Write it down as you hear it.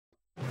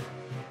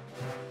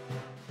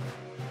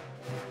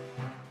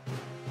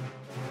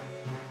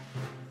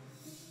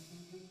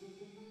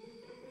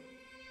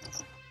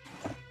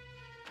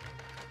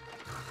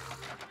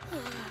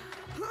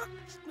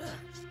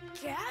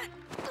cat.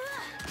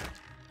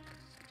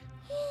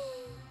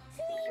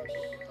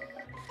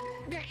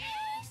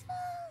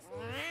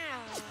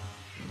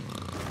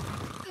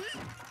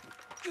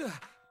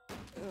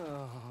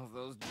 Oh,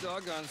 those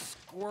doggone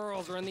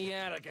squirrels are in the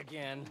attic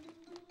again.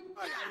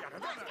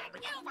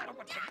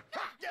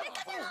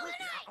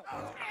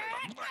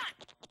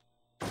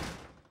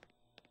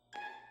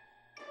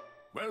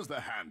 Where's the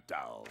hand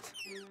towels?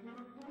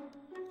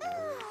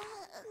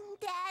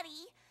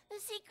 Daddy, the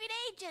secret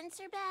agents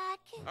are back.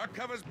 Our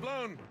cover's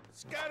blown.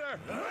 Scatter!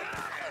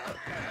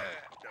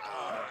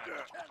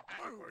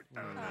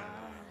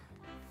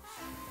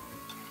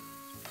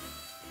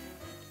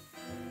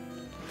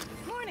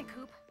 Morning,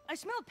 Coop. I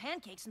smelled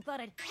pancakes and thought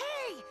I'd...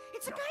 Hey!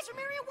 It's the guys from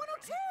Area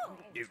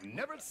 102! You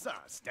never saw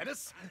us,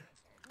 Dennis.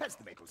 Pass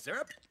the maple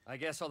syrup. I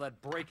guess all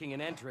that breaking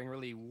and entering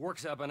really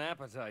works up an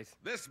appetite.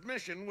 This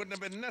mission wouldn't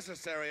have been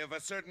necessary if a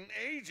certain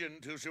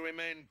agent who shall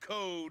remain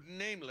code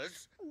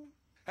nameless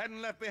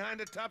hadn't left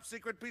behind a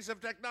top-secret piece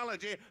of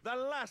technology the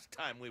last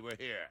time we were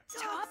here.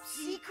 Top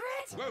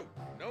secret? Whoa!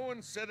 No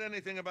one said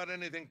anything about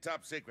anything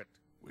top secret.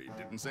 We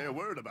didn't say a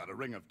word about a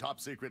ring of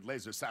top-secret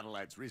laser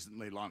satellites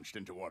recently launched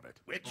into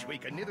orbit. Which we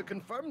can neither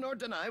confirm nor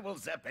deny will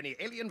zap any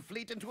alien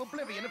fleet into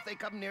oblivion if they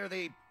come near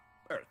the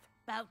Earth.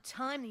 About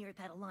time the Earth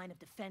had a line of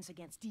defense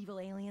against evil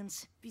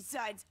aliens.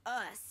 Besides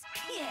us.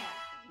 Yeah!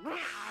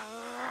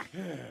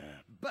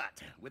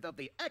 But without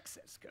the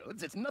access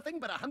codes, it's nothing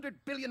but $100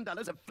 billion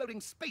of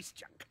floating space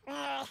junk.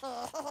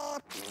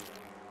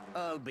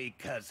 All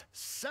because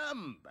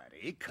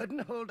somebody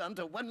couldn't hold on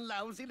to one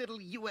lousy little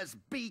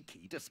USB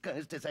key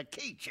disguised as a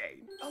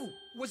keychain. Oh,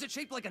 was it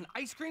shaped like an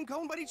ice cream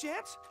cone by any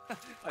chance?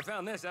 I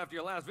found this after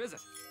your last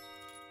visit.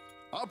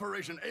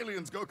 Operation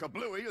Aliens Go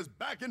Kablooey is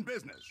back in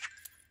business.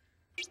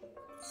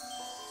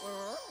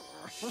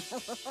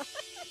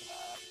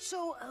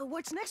 So,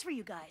 what's next for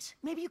you guys?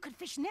 Maybe you could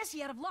fish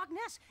Nessie out of Loch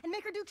Ness and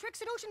make her do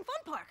tricks at Ocean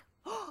Fun Park.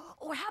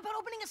 Or how about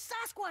opening a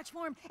Sasquatch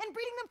farm and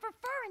breeding them for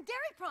fur and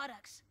dairy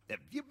products? Have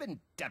you been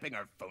tapping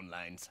our phone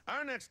lines?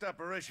 Our next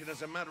operation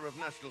is a matter of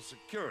national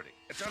security.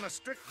 It's on a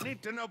strict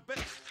need-to-know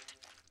basis.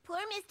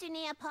 Poor Mr.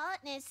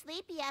 Neapolitan is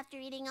sleepy after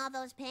eating all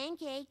those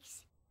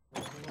pancakes.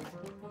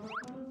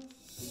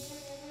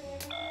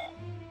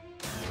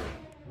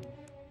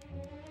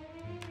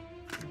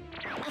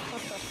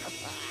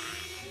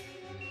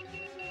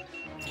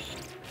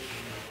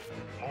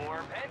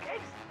 More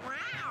pancakes?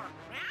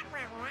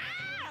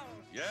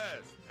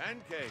 Yes,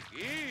 pancake,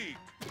 eat!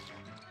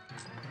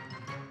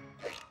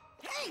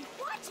 Hey,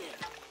 watch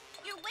it!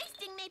 You're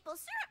wasting maple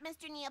syrup,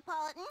 Mr.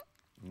 Neapolitan.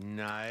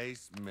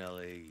 Nice,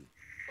 Millie.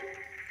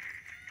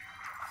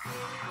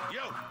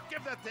 Yo,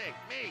 give that thing,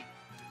 me!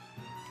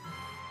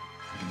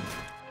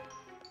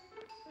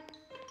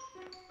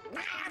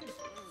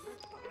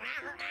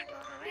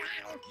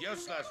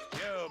 Useless,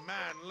 you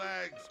man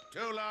legs,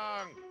 too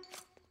long!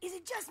 Is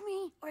it just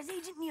me, or is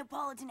Agent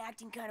Neapolitan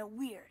acting kind of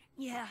weird?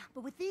 Yeah,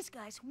 but with these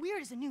guys,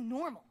 weird is a new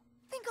normal.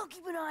 Think I'll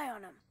keep an eye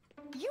on him.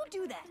 You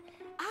do that.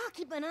 I'll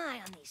keep an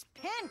eye on these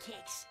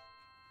pancakes.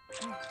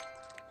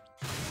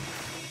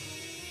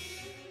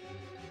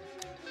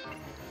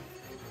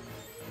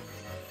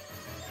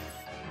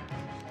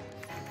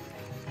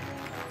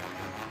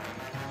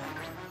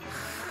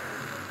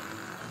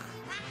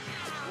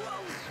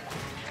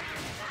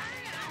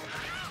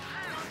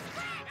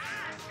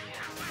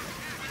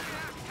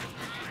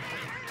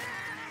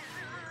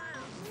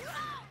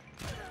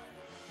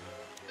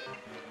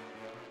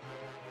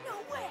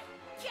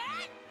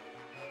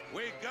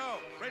 We go!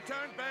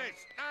 Return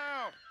base,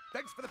 now!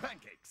 Thanks for the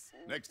pancakes.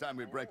 Next time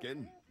we break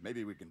in,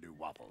 maybe we can do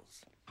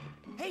waffles.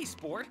 Hey,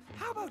 Sport,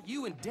 how about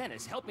you and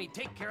Dennis help me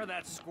take care of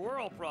that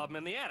squirrel problem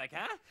in the attic,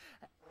 huh?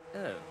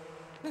 Oh.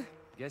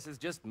 Guess it's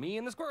just me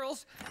and the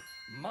squirrels.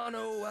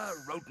 Mono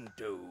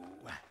rodento.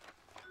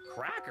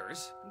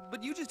 Crackers?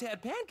 But you just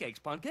had pancakes,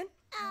 Pumpkin.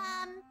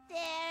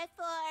 They're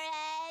for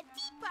a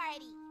tea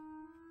party.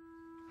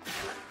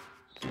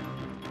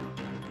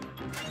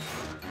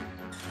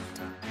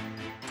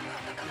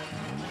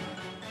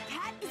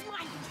 Cat is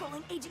mind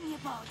controlling Agent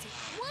Neapolitan.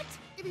 What?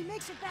 If he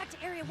makes it back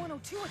to Area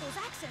 102 with those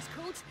access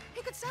codes,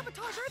 he could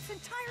sabotage Earth's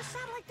entire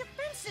satellite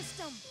defense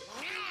system.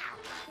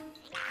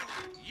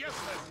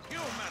 Useless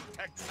human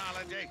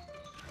technology!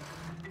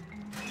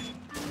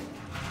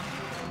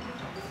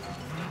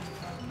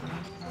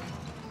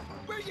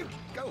 Where are you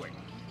going?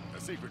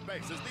 The secret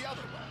base is the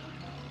other way.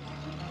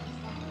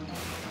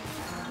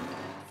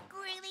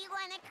 Squirrely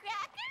want a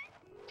cracker?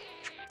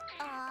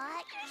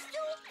 Aw, you're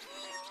so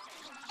cute.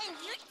 And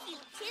you're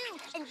cute too.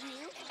 And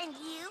you, and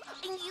you,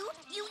 and you,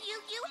 and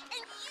you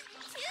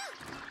too.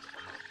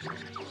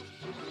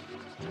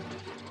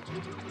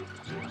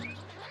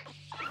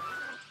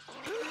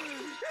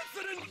 It's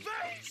an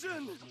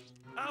invasion!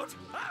 Out!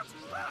 Out!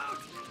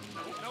 Out!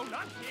 No,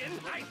 not in!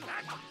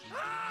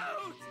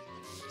 Out!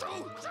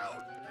 Shoot!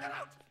 Get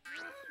out!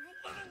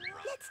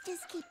 Let's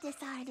just keep this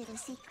our little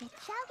secret,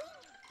 shall we?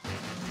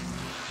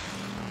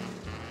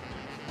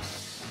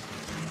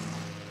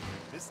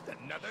 Missed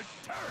another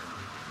turn.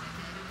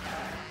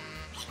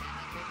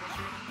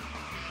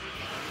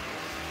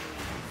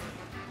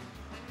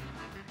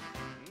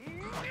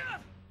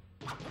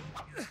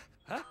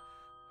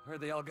 Where'd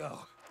they all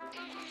go?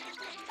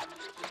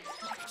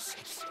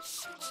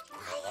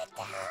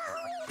 Quiet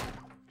down.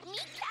 Mi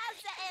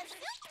casa es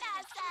su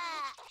casa.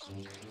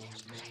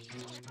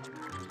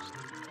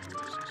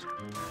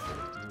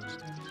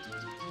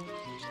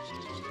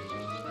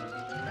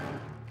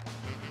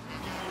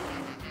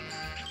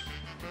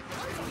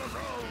 Eyes on the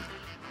road!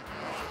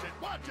 Watch it,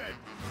 watch it!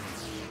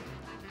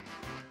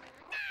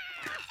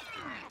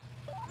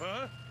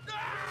 Huh?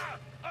 Ah!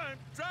 I'm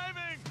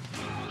driving!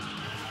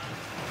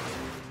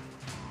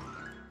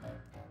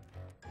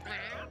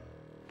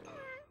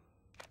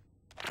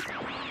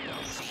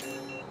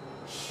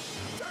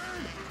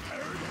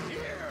 Turn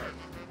here!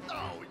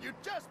 Oh, you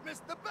just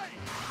missed the bait!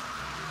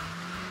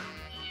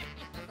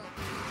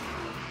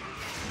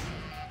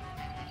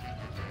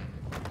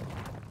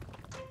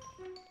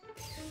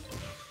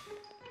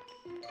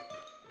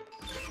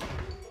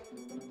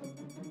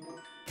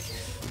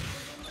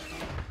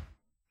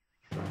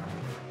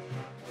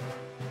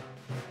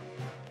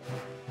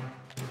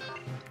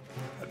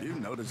 Have you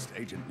noticed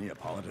Agent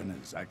Neapolitan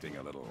is acting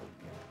a little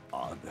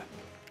odd?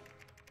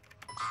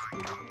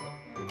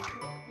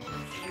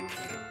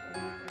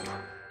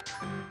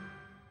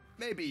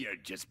 Maybe you're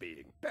just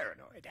being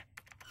paranoid.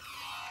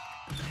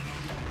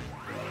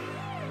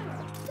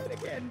 Then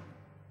again,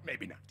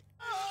 maybe not.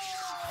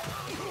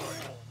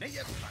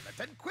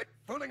 Neapolitan, quit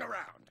fooling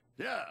around.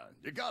 Yeah,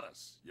 you got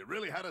us. You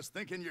really had us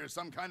thinking you're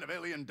some kind of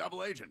alien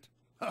double agent.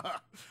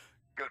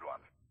 Good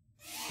one.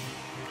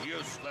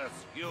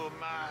 Useless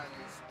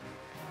humans!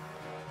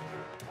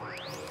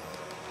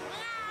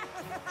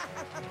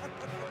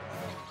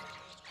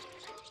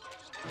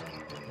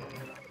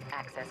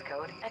 Access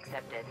code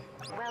accepted.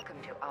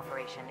 Welcome to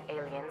Operation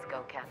Aliens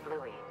Go Cat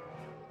Bluey.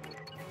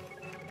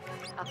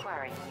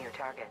 Acquiring new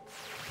target.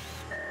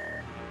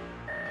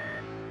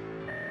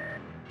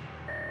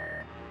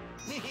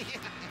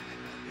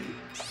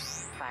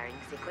 Firing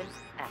sequence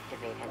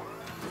activated.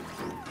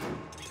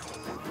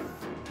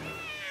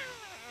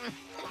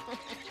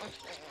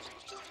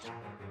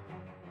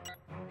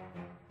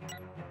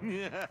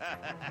 Yeah!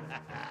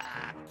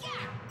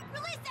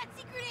 Release that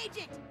secret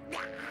agent!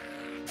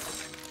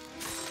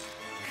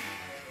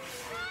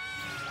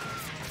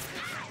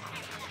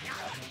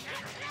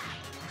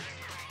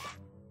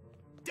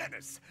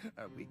 Dennis,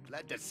 are we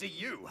glad to see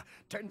you?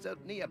 Turns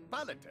out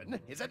Neapolitan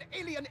is an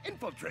alien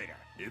infiltrator.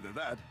 Either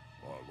that,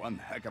 or one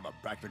heck of a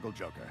practical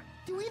joker.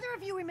 Do either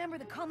of you remember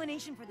the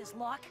combination for this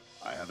lock?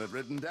 I have it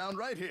written down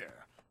right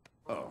here.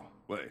 Oh,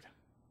 wait.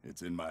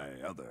 It's in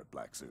my other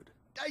black suit.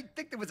 I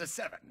think there was a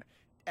 7,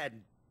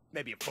 and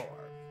maybe a 4,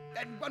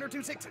 and 1 or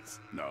 2 6s.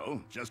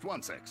 No, just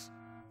 1 6.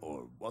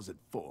 Or was it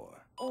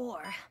 4?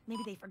 Or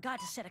maybe they forgot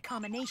to set a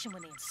combination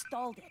when they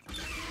installed it.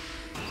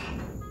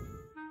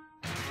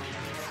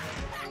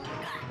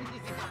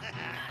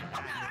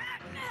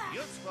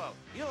 Useful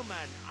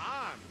human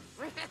arms!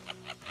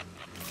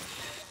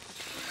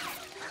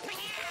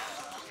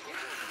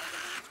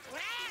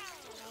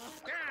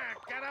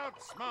 Get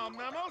out, small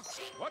mammals!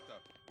 What the?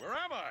 Where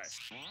am I?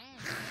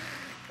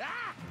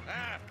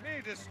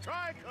 Need a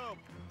strike him!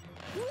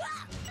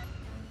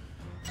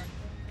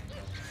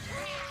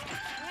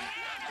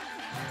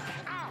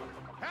 Ow!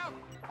 Help!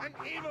 An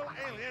evil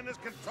alien is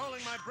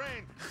controlling my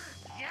brain!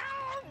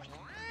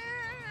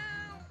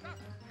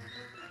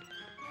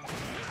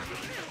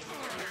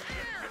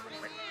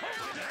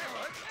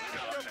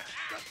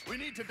 We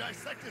need to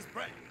dissect his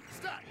brain.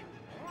 Stop!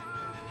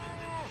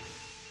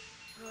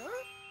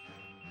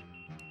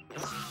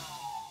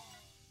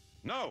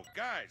 No,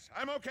 guys,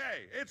 I'm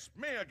okay. It's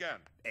me again.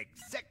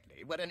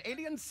 Exactly what an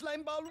alien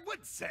slimeball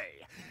would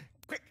say.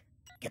 Quick,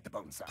 get the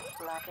bone saw.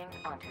 Locking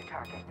onto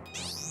target.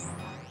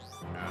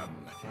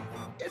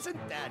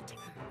 Isn't that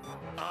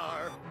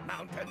our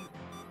mountain?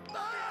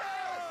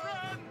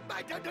 Run!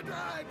 My turn to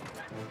drive!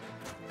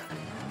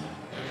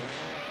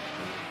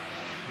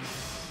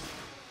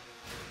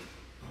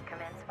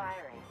 Commence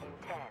firing in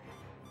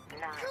 10,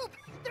 9, Coop,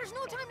 there's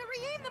no time to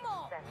re-aim them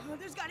all! 7, Oh,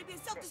 there's gotta be a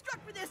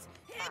self-destruct for this.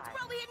 It's Five.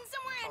 probably hidden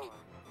somewhere in...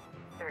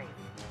 4, 3,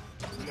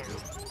 2.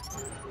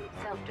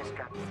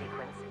 Self-destruct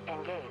sequence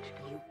engaged.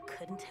 You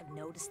couldn't have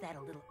noticed that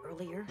a little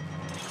earlier?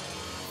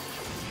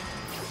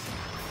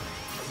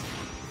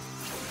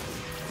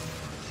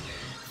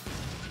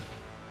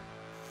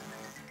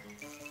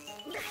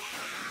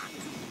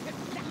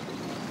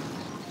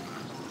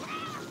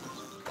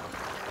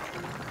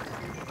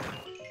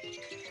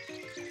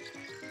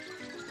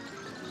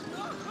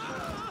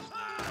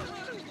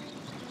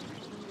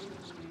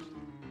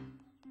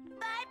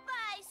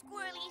 Bye-bye,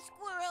 squirrely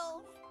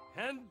squirrels.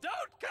 And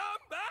don't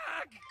come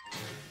back!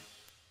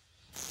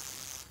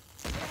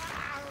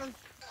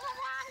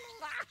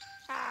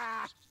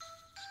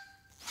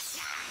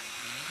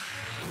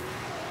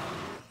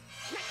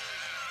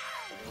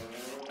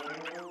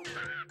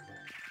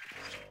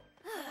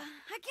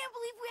 I can't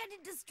believe we had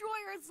to destroy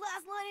Earth's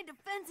last line of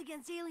defense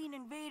against alien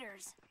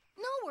invaders.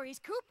 No worries,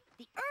 Coop.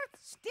 The Earth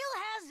still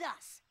has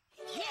us.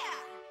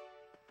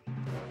 Yeah!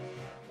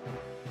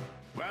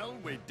 Well,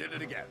 we did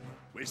it again.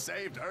 We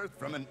saved Earth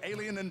from an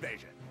alien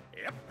invasion.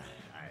 Yep,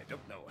 I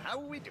don't know how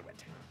we do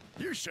it.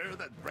 You sure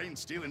that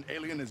brain-stealing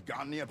alien is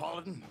gone,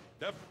 Neapolitan?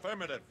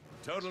 Affirmative.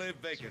 Totally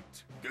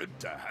vacant. Good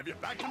to have you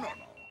back to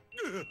normal.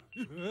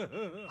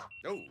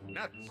 Oh,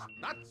 nuts!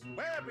 Nuts!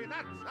 Where be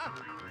nuts? Ah.